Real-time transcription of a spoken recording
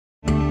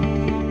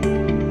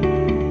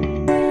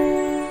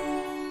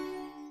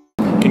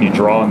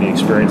draw on the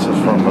experiences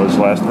from those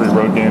last 3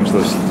 road games,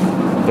 those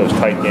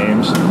tight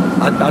games?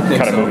 I think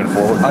kind of so. moving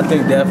forward. I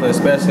think definitely,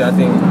 especially I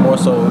think more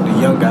so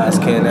the young guys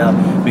can now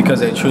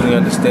because they truly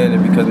understand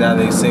it. Because now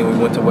they see we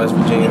went to West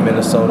Virginia,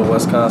 Minnesota,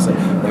 Wisconsin,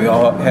 and we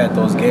all had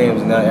those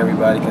games. And now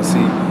everybody can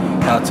see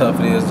how tough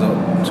it is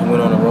to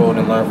win on the road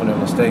and learn from their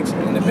mistakes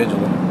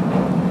individually.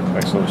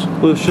 Thanks, Lewis.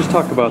 Lewis, just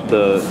talk about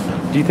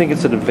do you think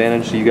it's an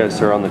advantage that you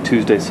guys are on the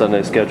Tuesday,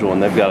 Sunday schedule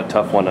and they've got a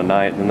tough one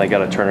tonight and then they got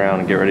to turn around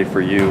and get ready for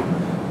you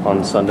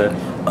on Sunday?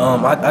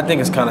 I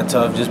think it's kind of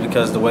tough just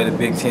because the way the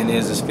Big Ten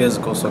is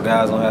physical, so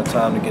guys don't have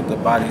time to get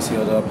their bodies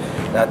healed up.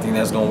 And I think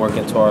that's going to work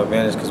into our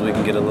advantage because we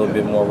can get a little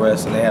bit more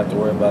rest and they have to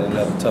worry about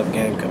another tough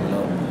game coming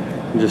up.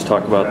 Just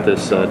talk about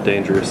this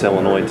dangerous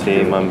Illinois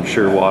team. I'm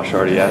sure Wash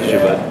already asked you,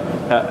 but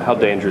how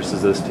dangerous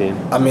is this team?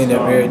 I mean,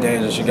 they're very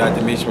dangerous. You got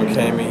Demetri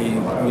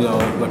McCamey,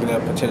 looking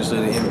at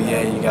potentially the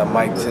NBA. You got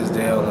Mike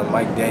Tisdale and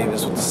Mike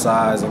Davis with the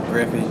size and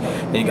Griffey.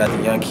 Then you got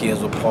the young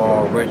kids with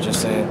Paul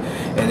Richardson,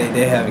 and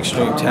they have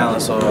extreme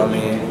talent. So I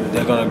mean,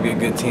 they're going to be a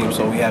good team.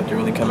 So we have to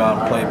really come out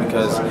and play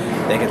because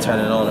they can turn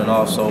it on and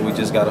off. So we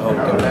just got to hope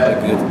that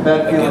we play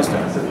good against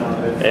them.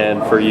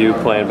 And for you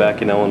playing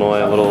back in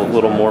Illinois, a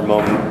little more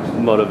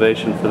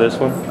motivation for this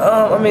one?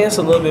 I mean, it's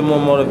a little bit more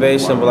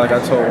motivation, but like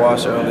I told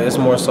Wash earlier, it's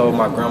more so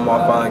my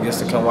grandma finally gets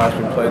to come watch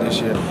me play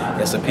this year.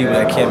 It's the people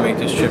that can't make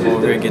this trip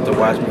over here get to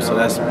watch me, so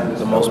that's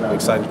the most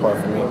exciting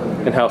part for me.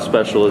 And how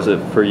special is it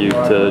for you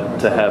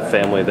to have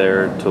family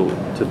there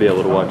to be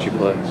able to watch you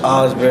play?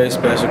 Oh, it's very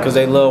special because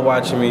they love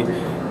watching me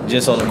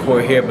just on the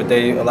court here, but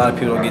a lot of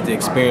people don't get to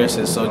experience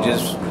it. So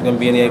just them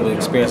being able to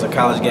experience a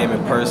college game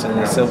in person in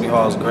Assembly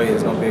Hall is great.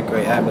 It's going to be a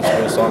great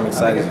atmosphere, so I'm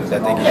excited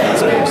that they get to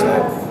experience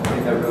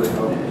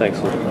that. Thanks,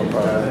 Luke. No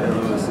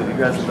problem. So you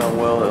guys have done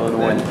well at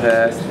Illinois in the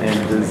past,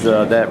 and does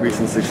that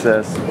recent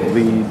success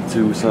lead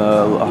to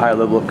a higher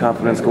level of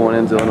confidence going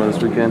into Illinois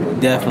this weekend?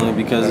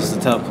 Definitely, because it's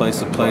a tough place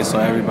to play, so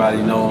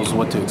everybody knows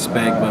what to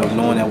expect. But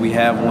knowing that we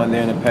have won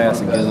there in the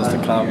past, it gives us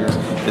the confidence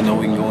to know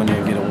we can go in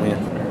there and get a win.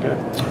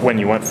 When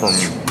you went from,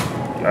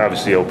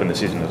 obviously opened the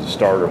season as a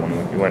starter, when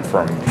you went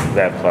from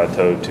that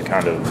plateau to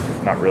kind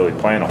of not really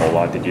playing a whole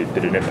lot, did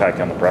it impact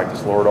on the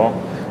practice floor at all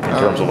in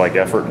terms of like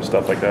effort and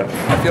stuff like that?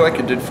 I feel like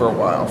it did for a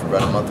while, for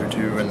about a month or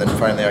two, and then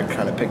finally I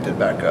kind of picked it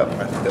back up.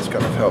 And I think that's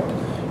kind of helped,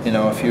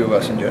 a few of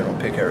us in general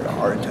pick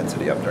our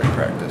intensity up during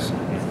practice.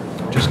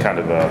 Just kind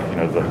of,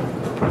 the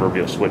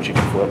proverbial switch you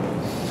can flip.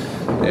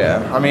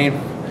 Yeah, I mean,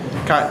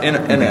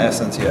 in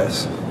essence,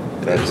 yes.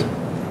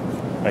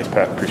 Thanks,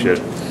 Pat. Appreciate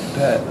it.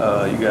 Pat,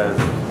 you guys,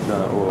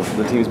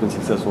 the team's been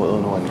successful at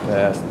Illinois in the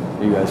past.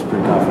 Are you guys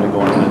pretty confident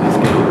going into this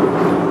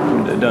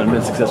game?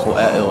 Been successful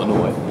at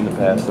Illinois in the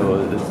past,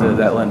 so does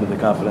that lend to the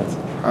confidence?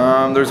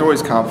 There's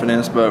always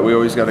confidence, but we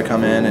always got to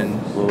come in and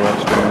A little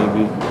extra,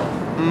 maybe?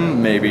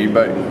 Maybe,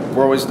 but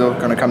we're always still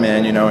going to come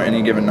in.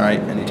 Any given night,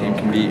 any team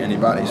can beat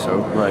anybody. So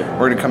right.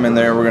 We're going to come in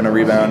there, we're going to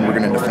rebound, we're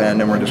going to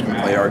defend, and we're just going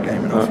to play our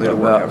game, and hopefully it'll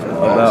work out for the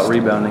best. About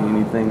rebounding,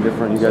 anything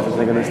different you guys are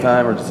thinking this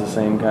time, or just the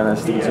same kind of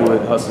stick to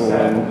it, hustle,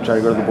 and try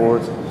to go to the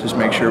boards? Just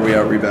make sure we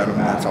out-rebound them,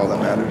 and that's all that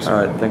matters.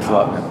 All right, thanks a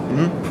lot,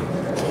 man.